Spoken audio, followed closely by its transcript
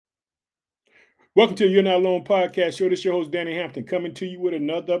Welcome to You're Not Alone podcast show. This is your host, Danny Hampton, coming to you with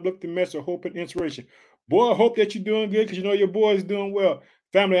another uplifting message of hope and inspiration. Boy, I hope that you're doing good because you know your boy is doing well.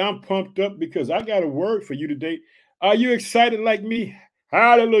 Family, I'm pumped up because I got a word for you today. Are you excited like me?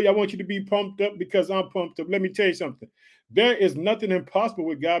 Hallelujah. I want you to be pumped up because I'm pumped up. Let me tell you something. There is nothing impossible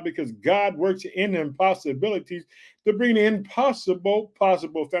with God because God works in the impossibilities to bring the impossible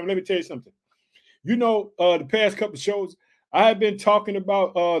possible. Family, let me tell you something. The past couple of shows, I have been talking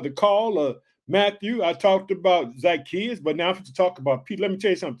about the call of Matthew. I talked about Zacchaeus, but now I'm going to talk about Peter. Let me tell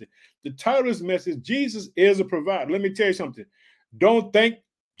you something. The title of this message, Jesus is a provider. Let me tell you something. Don't think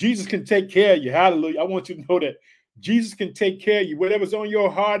Jesus can take care of you. Hallelujah. I want you to know that Jesus can take care of you. Whatever's on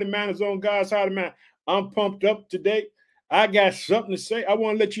your heart and mind is on God's heart and mind. I'm pumped up today. I got something to say. I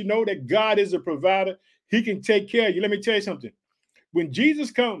want to let you know that God is a provider. He can take care of you. Let me tell you something. When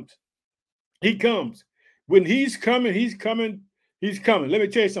Jesus comes, he comes. When he's coming, he's coming, he's coming. Let me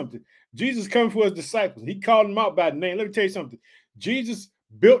tell you something. Jesus coming for his disciples. He called them out by name. Let me tell you something. Jesus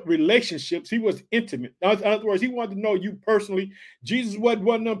built relationships. He was intimate. In other words, he wanted to know you personally. Jesus wasn't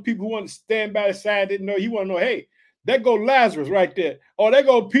one of them people who wanted to stand by the side, didn't know. He wanted to know, hey, there go Lazarus right there. Oh, there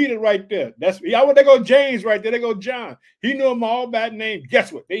go Peter right there. There go James right there. There go John. He knew them all by name.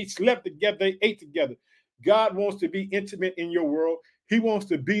 Guess what? They slept together. They ate together. God wants to be intimate in your world. He wants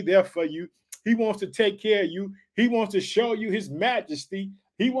to be there for you. He wants to take care of you. He wants to show you his majesty.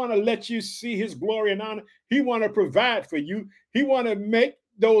 He want to let you see his glory and honor. He want to provide for you. He want to make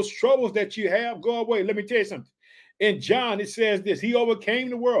those troubles that you have go away. Let me tell you something. In John, it says this. He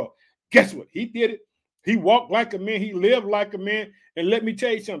overcame the world. Guess what? He did it. He walked like a man. He lived like a man. And let me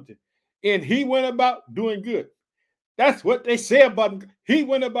tell you something. And he went about doing good. That's what they say about him. He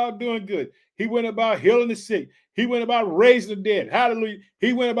went about doing good. He went about healing the sick. He went about raising the dead. Hallelujah.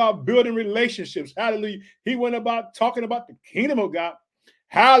 He went about building relationships. Hallelujah. He went about talking about the kingdom of God.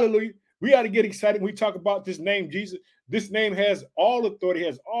 Hallelujah. We got to get excited when we talk about this name, Jesus. This name has all authority,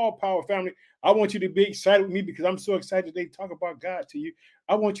 has all power, family. I want you to be excited with me because I'm so excited they talk about God to you.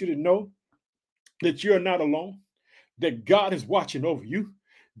 I want you to know that you're not alone, that God is watching over you.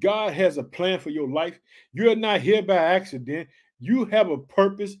 God has a plan for your life. You're not here by accident. You have a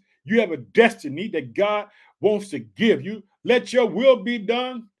purpose. You have a destiny that God wants to give you. Let your will be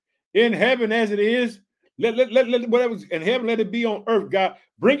done in heaven as it is. Let whatever's in heaven, let it be on earth, God.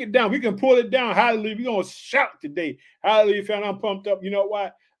 Bring it down. We can pull it down. Hallelujah. We're going to shout today. Hallelujah, family. I'm pumped up. You know why?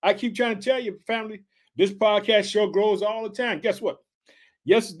 I keep trying to tell you, family, this podcast show grows all the time. Guess what?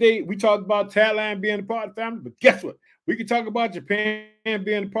 Yesterday, we talked about Thailand being a part of the family, but guess what? We can talk about Japan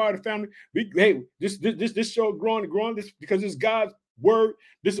being a part of the family. This show growing and growing this because it's God's word.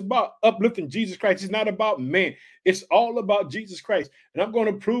 This is about uplifting Jesus Christ. It's not about man. It's all about Jesus Christ. And I'm going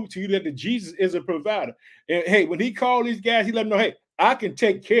to prove to you that the Jesus is a provider. And hey, when he called these guys, he let them know, hey, I can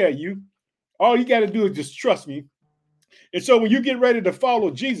take care of you. All you got to do is just trust me. And so when you get ready to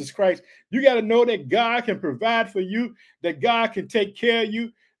follow Jesus Christ, you got to know that God can provide for you, that God can take care of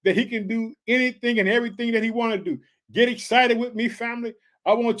you, that he can do anything and everything that he want to do. Get excited with me, family.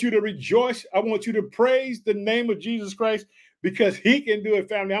 I want you to rejoice. I want you to praise the name of Jesus Christ because he can do it,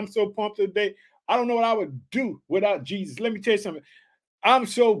 family. I'm so pumped today. I don't know what I would do without Jesus. Let me tell you something. I'm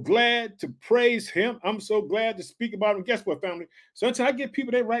so glad to praise him. I'm so glad to speak about him. Guess what, family? Sometimes I get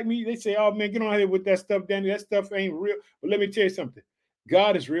people that write me, they say, oh man, get on here with that stuff, Danny. That stuff ain't real. But let me tell you something.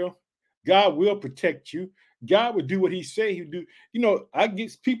 God is real. God will protect you. God will do what he say he'll do. I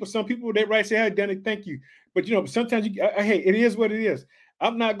get people, some people that write say, hey, Danny, thank you. But sometimes hey, it is what it is.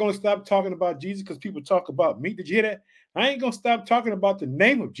 I'm not going to stop talking about Jesus because people talk about me. Did you hear that? I ain't going to stop talking about the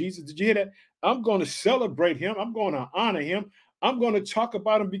name of Jesus. Did you hear that? I'm going to celebrate him. I'm going to honor him. I'm going to talk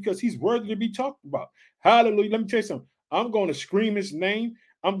about him because he's worthy to be talked about. Hallelujah. Let me tell you something. I'm going to scream his name.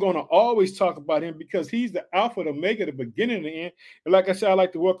 I'm going to always talk about him because he's the Alpha, the Omega, the beginning and the end. And like I said, I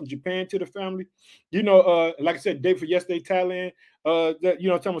like to welcome Japan to the family. Like I said, day for yesterday, Thailand.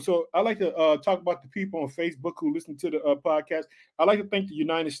 So I like to talk about the people on Facebook who listen to the podcast. I like to thank the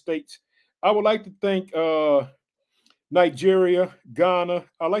United States. I would like to thank Nigeria, Ghana.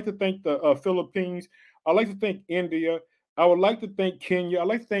 I like to thank the Philippines. I like to thank India. I would like to thank Kenya. I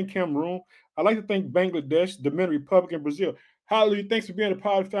like to thank Cameroon. I like to thank Bangladesh, Dominican Republic, and Brazil. Hallelujah. Thanks for being a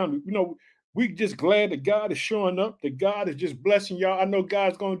part of the family. We just glad that God is showing up, that God is just blessing y'all. I know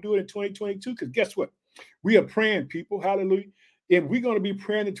God's going to do it in 2022 because guess what? We are praying, people. Hallelujah. If we're going to be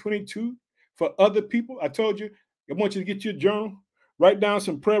praying in 22 for other people, I told you, I want you to get your journal, write down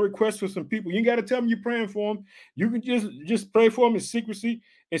some prayer requests for some people. You ain't got to tell them you're praying for them. You can just pray for them in secrecy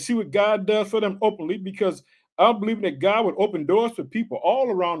and see what God does for them openly because I'm believing that God would open doors for people all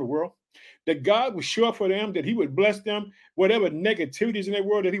around the world. that God would show up for them, that he would bless them, whatever negativities in their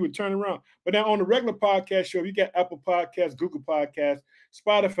world, that he would turn around. But now on the regular podcast show, you got Apple Podcasts, Google Podcasts,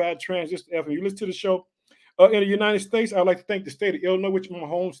 Spotify, Transistor FM. You listen to the show in the United States. I'd like to thank the state of Illinois, which is my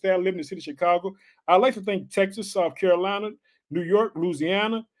home state. I live in the city of Chicago. I'd like to thank Texas, South Carolina, New York,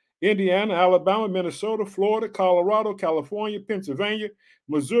 Louisiana, Indiana, Alabama, Minnesota, Florida, Colorado, California, Pennsylvania,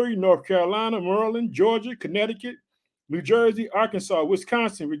 Missouri, North Carolina, Maryland, Georgia, Connecticut, New Jersey, Arkansas,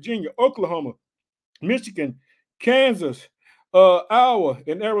 Wisconsin, Virginia, Oklahoma, Michigan, Kansas, Iowa,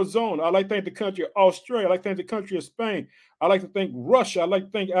 and Arizona. I'd like to thank the country of Australia. I'd like to thank the country of Spain. I'd like to thank Russia. I'd like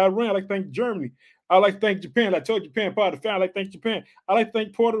to thank Iran. I'd like to thank Germany. I'd like to thank Japan. I told Japan part of the family. I'd like to thank Japan. I'd like to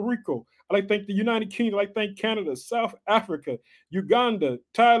thank Puerto Rico. I'd like to thank the United Kingdom. I'd like to thank Canada, South Africa, Uganda,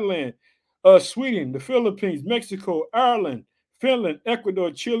 Thailand, Sweden, the Philippines, Mexico, Ireland, Finland,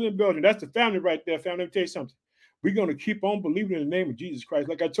 Ecuador, Chile, and Belgium. That's the family right there, family. Let me tell you something. We're going to keep on believing in the name of Jesus Christ.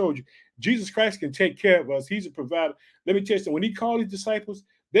 Like I told you, Jesus Christ can take care of us. He's a provider. Let me tell you something. When he called his disciples,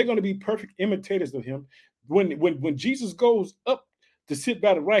 they're going to be perfect imitators of him. When Jesus goes up to sit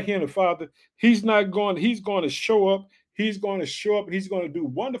by the right hand of the Father, he's going to show up. He's going to show up and he's going to do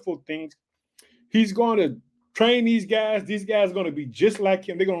wonderful things. He's going to train these guys. These guys are going to be just like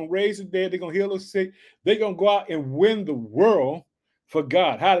him. They're going to raise the dead. They're going to heal the sick. They're going to go out and win the world for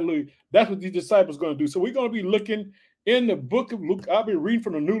God. Hallelujah. That's what these disciples are going to do. So we're going to be looking in the book of Luke. I'll be reading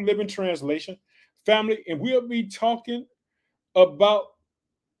from the New Living Translation, family, and we'll be talking about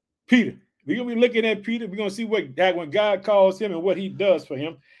Peter. We're going to be looking at Peter. We're going to see when God calls him and what he does for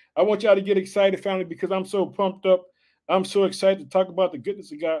him. I want y'all to get excited, family, because I'm so pumped up. I'm so excited to talk about the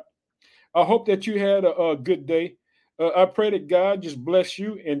goodness of God. I hope that you had a good day. I pray that God just bless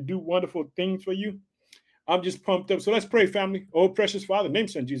you and do wonderful things for you. I'm just pumped up. So let's pray, family. Oh, precious Father, name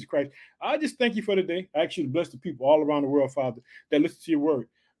Son Jesus Christ. I just thank you for today. I ask you to bless the people all around the world, Father, that listen to your word.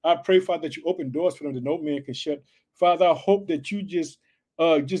 I pray, Father, that you open doors for them that no man can shut. Father, I hope that you just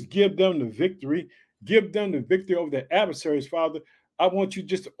give them the victory. Give them the victory over their adversaries, Father. I want you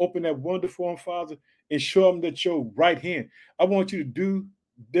just to open that wonder for them, Father, and show them that your right hand. I want you to do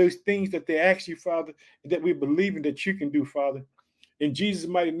those things that they ask you, Father, that we believe in that you can do, Father. In Jesus'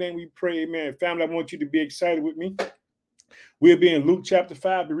 mighty name we pray, amen. Family, I want you to be excited with me. We'll be in Luke chapter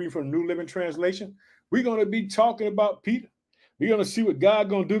 5 to read from the New Living Translation. We're going to be talking about Peter. We're going to see what God's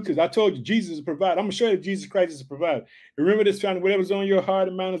going to do because I told you Jesus is a provider. I'm going to show you that Jesus Christ is a provider. And remember this, family, whatever's on your heart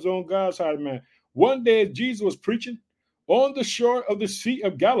and mind is on God's heart and mind. One day as Jesus was preaching on the shore of the Sea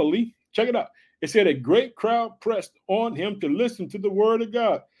of Galilee, check it out. It said a great crowd pressed on him to listen to the word of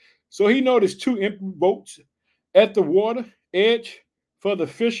God. So he noticed two empty boats at the water edge, for the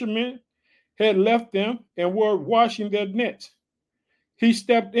fishermen had left them and were washing their nets. He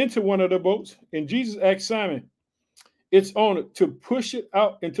stepped into one of the boats, and Jesus asked Simon, its owner, to push it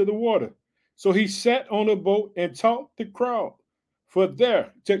out into the water. So he sat on the boat and taught the crowd. For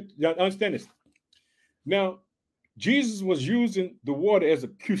there, understand this. Now, Jesus was using the water as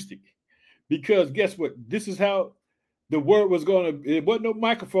acoustic because guess what? This is how the word was going to. There wasn't no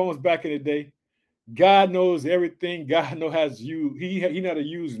microphones back in the day. God knows everything. God knows how to use. He know how to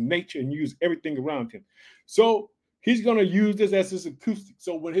use nature and use everything around him. So he's going to use this as his acoustic.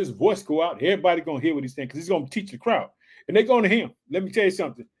 So when his voice go out, everybody going to hear what he's saying because he's going to teach the crowd, and they're going to hear him. Let me tell you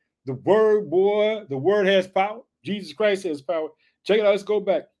something. The word, boy, the word has power. Jesus Christ has power. Check it out. Let's go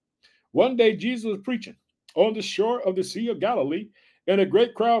back. One day Jesus was preaching on the shore of the Sea of Galilee, and a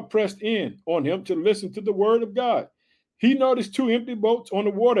great crowd pressed in on him to listen to the word of God. He noticed two empty boats on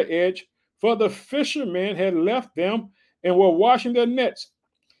the water edge, for the fishermen had left them and were washing their nets.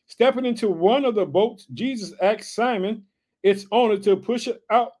 Stepping into one of the boats, Jesus asked Simon, its owner, to push it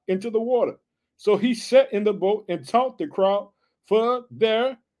out into the water. So he sat in the boat and taught the crowd. For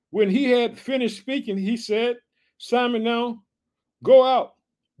there, when he had finished speaking, he said, Simon, now go out,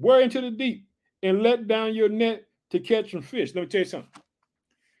 where into the deep, and let down your net to catch some fish. Let me tell you something.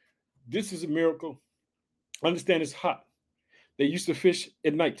 This is a miracle. Understand it's hot. They used to fish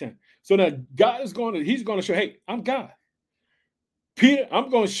at nighttime. So now God is he's going to show, hey, I'm God. Peter,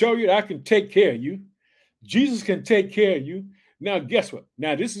 I'm going to show you that I can take care of you. Jesus can take care of you. Now, guess what?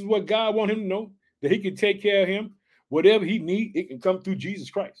 Now, this is what God wants him to know, that he can take care of him. Whatever he needs, it can come through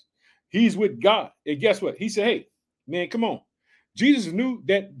Jesus Christ. He's with God. And guess what? He said, hey, man, come on. Jesus knew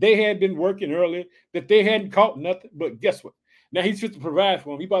that they had been working earlier, that they hadn't caught nothing. But guess what? Now he's just to provide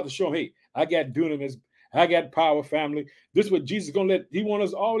for him. He's about to show him, hey, I got dunamis. I got power, family. This is what Jesus is going to let. He wants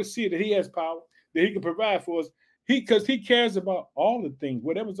us all to see that he has power, that he can provide for us. Because he cares about all the things.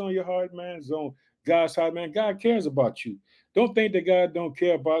 Whatever's on your heart, man, is on God's heart, man. God cares about you. Don't think that God don't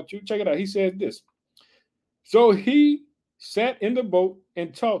care about you. Check it out. He says this. So he sat in the boat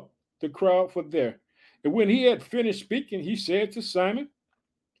and taught the crowd for there. And when he had finished speaking, he said to Simon,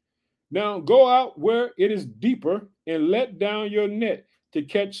 now go out where it is deeper and let down your net to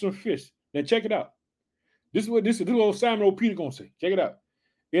catch some fish. Now check it out. This is old Simon old Peter gonna say. Check it out.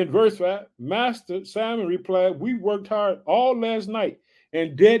 In verse 5, Master Simon replied, we worked hard all last night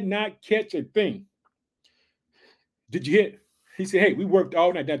and did not catch a thing. Did you hear? He said, hey, we worked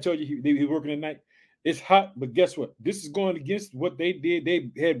all night. Did I tell you he was working at night? It's hot, but guess what? This is going against what they did.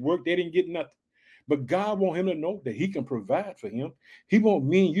 They had work, they didn't get nothing. But God want him to know that he can provide for him. He want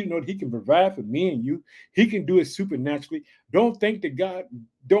me and you to know that he can provide for me and you. He can do it supernaturally. Don't think that God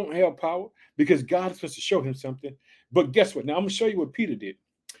don't have power, because God is supposed to show him something. But guess what? Now I'm going to show you what Peter did.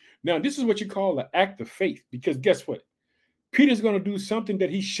 Now, this is what you call an act of faith, because guess what? Peter's going to do something that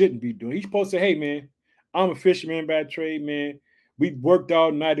he shouldn't be doing. He's supposed to say, hey, man, I'm a fisherman by trade, man. We worked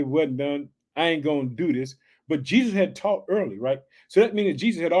all night. It wasn't done. I ain't going to do this. But Jesus had taught early, right? So that means that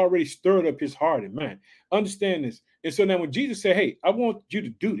Jesus had already stirred up his heart and mind. Understand this. And so now when Jesus said, hey, I want you to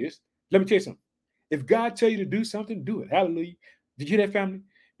do this, let me tell you something. If God tell you to do something, do it. Hallelujah. Did you hear that, family?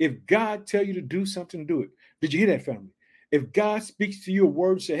 If God tell you to do something, do it. Did you hear that, family? If God speaks to you a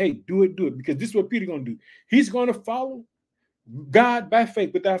word, say, hey, do it, do it. Because this is what Peter's going to do. He's going to follow God by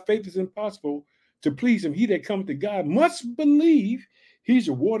faith. Without faith, it's impossible to please him. He that cometh to God must believe he's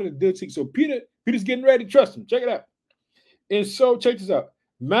rewarded the good. So Peter's getting ready to trust him. Check it out. And so, check this out.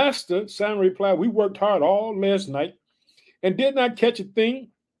 Master, Simon replied, we worked hard all last night and did not catch a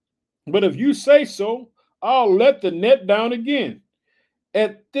thing. But if you say so, I'll let the net down again.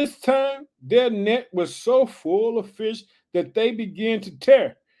 At this time, their net was so full of fish that they began to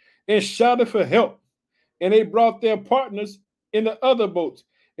tear and shouted for help. And they brought their partners in the other boats.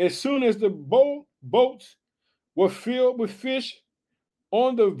 As soon as the boats were filled with fish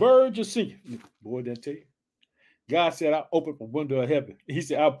on the verge of sinking. Boy, did I tell you? God said, I'll open the window of heaven. He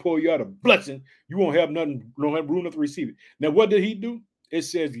said, I'll pour you out a blessing. You won't have nothing, don't have room enough to receive it. Now, what did he do? It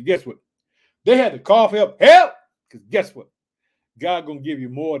says, guess what? They had to call for help. Help! Because guess what? God gonna give you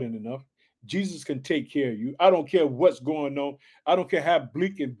more than enough. Jesus can take care of you. I don't care what's going on. I don't care how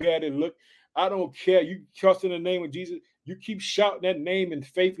bleak and bad it look. I don't care. You trust in the name of Jesus. You keep shouting that name in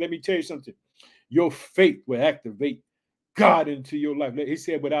faith. Let me tell you something. Your faith will activate God into your life. He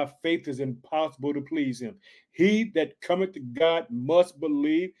said, without faith it's impossible to please him. He that cometh to God must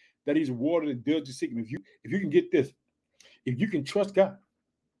believe that he's rewarded the diligent seeking. If you can get this, if you can trust God,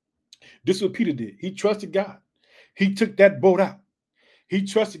 this is what Peter did. He trusted God. He took that boat out. He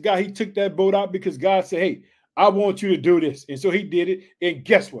trusted God. He took that boat out because God said, hey, I want you to do this. And so he did it. And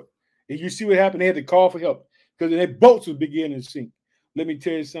guess what? And you see what happened? They had to call for help because their boats was beginning to sink. Let me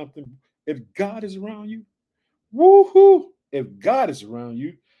tell you something. If God is around you, woohoo! If God is around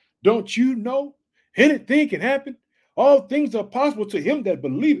you, don't you know anything can happen? All things are possible to him that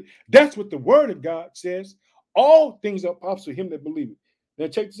believe it. That's what the word of God says. All things are possible to him that believe it. Now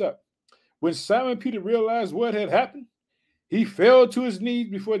check this out. When Simon Peter realized what had happened, he fell to his knees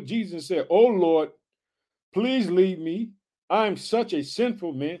before Jesus and said, oh Lord, please leave me. I am such a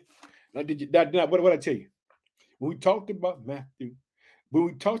sinful man. Now, what I tell you? When we talked about Matthew, when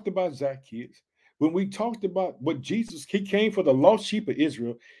we talked about Zacchaeus, when we talked about what Jesus, he came for the lost sheep of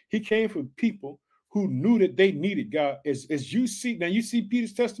Israel. He came for people who knew that they needed God. As you see, now you see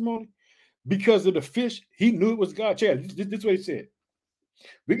Peter's testimony, because of the fish, he knew it was God. Chad, this is what he said.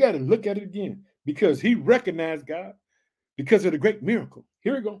 We got to look at it again because he recognized God because of the great miracle.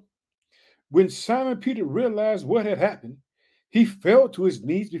 Here we go. When Simon Peter realized what had happened, he fell to his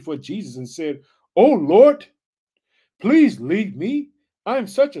knees before Jesus and said, oh Lord, please leave me. I am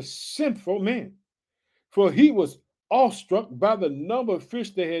such a sinful man. For he was awestruck by the number of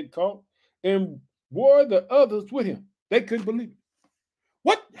fish they had caught, and were the others with him. They couldn't believe it.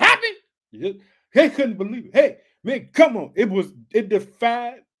 What happened? They couldn't believe it. Hey, man, come on. It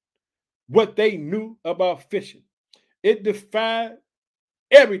defied what they knew about fishing. It defied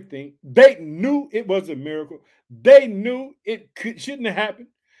everything. They knew it was a miracle. They knew shouldn't have happened,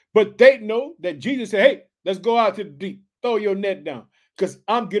 but they know that Jesus said, hey, let's go out to the deep. Throw your net down because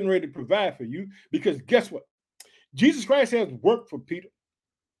I'm getting ready to provide for you. Because guess what? Jesus Christ has worked for Peter.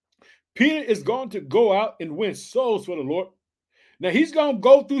 Peter is going to go out and win souls for the Lord. Now, he's going to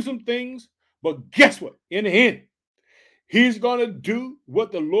go through some things, but guess what? In the end, he's going to do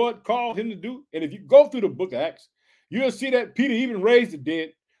what the Lord called him to do. And if you go through the book of Acts, you'll see that Peter even raised the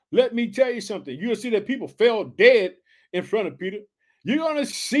dead. Let me tell you something. You'll see that people fell dead in front of Peter. You're going to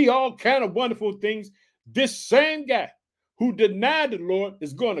see all kind of wonderful things. This same guy who denied the Lord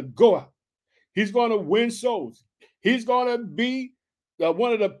is going to go out. He's going to win souls. He's going to be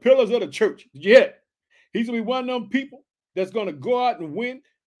one of the pillars of the church. Yeah. He's going to be one of them people that's going to go out and win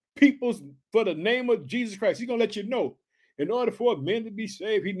peoples for the name of Jesus Christ. He's going to let you know. In order for a man to be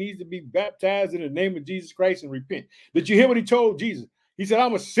saved, he needs to be baptized in the name of Jesus Christ and repent. Did you hear what he told Jesus? He said,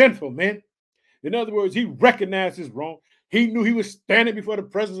 I'm a sinful man. In other words, he recognized his wrong. He knew he was standing before the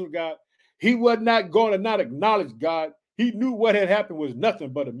presence of God. He was not going to not acknowledge God. He knew what had happened was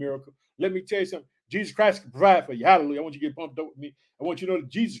nothing but a miracle. Let me tell you something. Jesus Christ can provide for you. Hallelujah. I want you to get pumped up with me. I want you to know that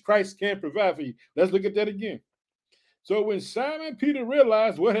Jesus Christ can provide for you. Let's look at that again. So when Simon Peter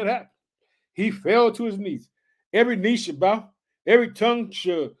realized what had happened, he fell to his knees. Every knee should bow. Every tongue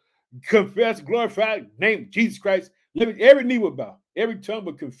should confess, glorify the name of Jesus Christ. Every knee will bow. Every tongue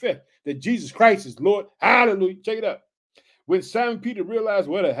will confess that Jesus Christ is Lord. Hallelujah. Check it out. When Simon Peter realized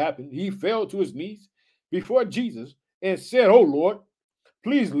what had happened, he fell to his knees before Jesus and said, Oh Lord,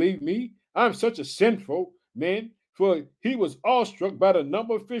 please leave me. I'm such a sinful man. For he was awestruck by the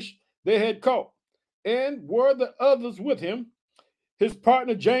number of fish they had caught. And were the others with him? His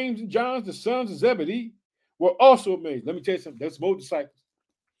partner James and John, the sons of Zebedee, were also amazed. Let me tell you something. That's more disciples.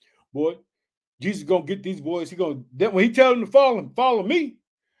 Boy, Jesus is going to get these boys. When he tells them to follow me,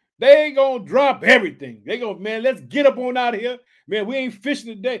 they ain't going to drop everything. They going to, man, let's get up on out of here. Man, we ain't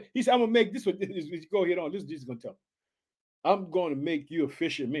fishing today. He said, I'm going to make this one. Go ahead on. This is Jesus going to tell them. I'm going to make you a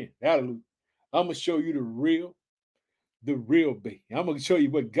fisherman. Hallelujah. I'm going to show you the real bait. I'm going to show you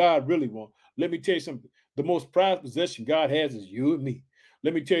what God really wants. Let me tell you something. The most prized possession God has is you and me.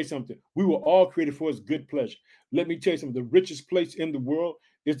 Let me tell you something. We were all created for his good pleasure. Let me tell you something. The richest place in the world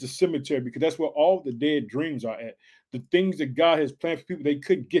is the cemetery, because that's where all the dead dreams are at. The things that God has planned for people, they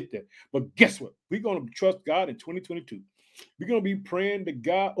couldn't get there. But guess what? We're going to trust God in 2022. We're going to be praying that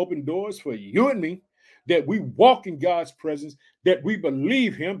God open doors for you and me, that we walk in God's presence, that we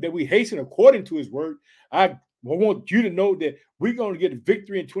believe him, that we hasten according to his word. I want you to know that we're going to get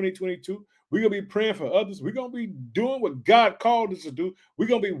victory in 2022. We're going to be praying for others. We're going to be doing what God called us to do. We're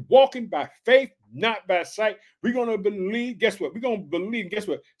going to be walking by faith, not by sight. We're going to believe. Guess what? We're going to believe. Guess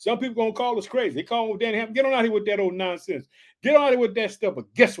what? Some people going to call us crazy. They call Danny Hampton. Get on out here with that old nonsense. Get on out here with that stuff.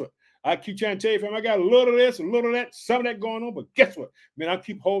 But guess what? I keep trying to tell you, fam, I got a little of this, a little of that, some of that going on. But guess what? Man, I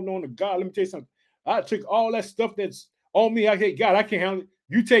keep holding on to God. Let me tell you something. I took all that stuff that's on me. I say, God, I can't handle it.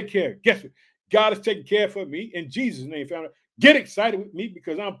 You take care of it. Guess what? God is taking care of me in Jesus' name, family. Get excited with me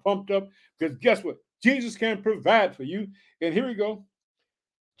because I'm pumped up. Because guess what? Jesus can provide for you. And here we go.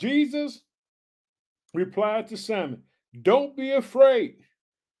 Jesus replied to Simon, don't be afraid.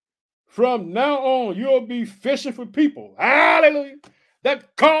 From now on, you'll be fishing for people. Hallelujah. The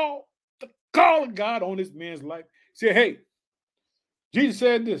call of God on this man's life. He said, hey, Jesus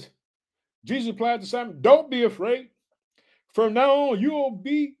said this. Jesus replied to Simon, don't be afraid. From now on, you'll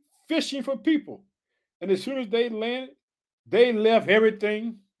be fishing for people. And as soon as they landed, they left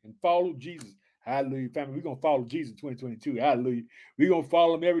everything and followed Jesus. Hallelujah, family. We're going to follow Jesus in 2022. Hallelujah. We're going to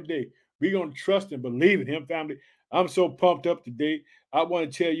follow him every day. We're going to trust and believe in him, family. I'm so pumped up today. I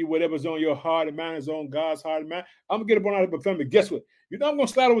want to tell you whatever's on your heart and mind is on God's heart and mind. I'm going to get up on out of it, family. Guess what? You know, I'm going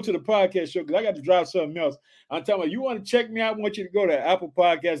to slide over to the podcast show because I got to drive something else. I'm telling you, you want to check me out, I want you to go to Apple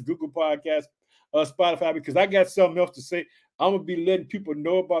Podcasts, Google Podcasts, Spotify, because I got something else to say. I'm going to be letting people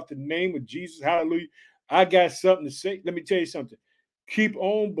know about the name of Jesus. Hallelujah. I got something to say. Let me tell you something. Keep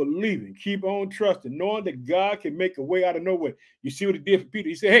on believing. Keep on trusting, knowing that God can make a way out of nowhere. You see what he did for Peter?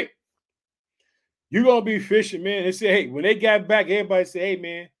 He said, hey, you're going to be fishing, man. He said, hey, when they got back, everybody said, hey,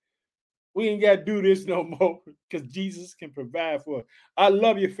 man, we ain't got to do this no more because Jesus can provide for us. I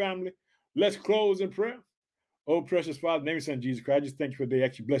love your family. Let's close in prayer. Oh, precious Father, name of Son Jesus Christ, I just thank you for they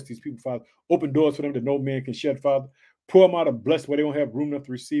actually bless these people, Father. Open doors for them that no man can shut, Father. Pour them out a blessed where they don't have room enough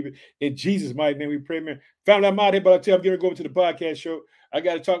to receive it. In Jesus' mighty name we pray, man. Family, I'm out here, but I tell you, I'm going to go over to the podcast show. I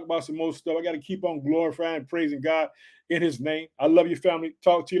got to talk about some more stuff. I got to keep on glorifying and praising God in his name. I love you, family.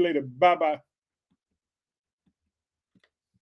 Talk to you later. Bye-bye.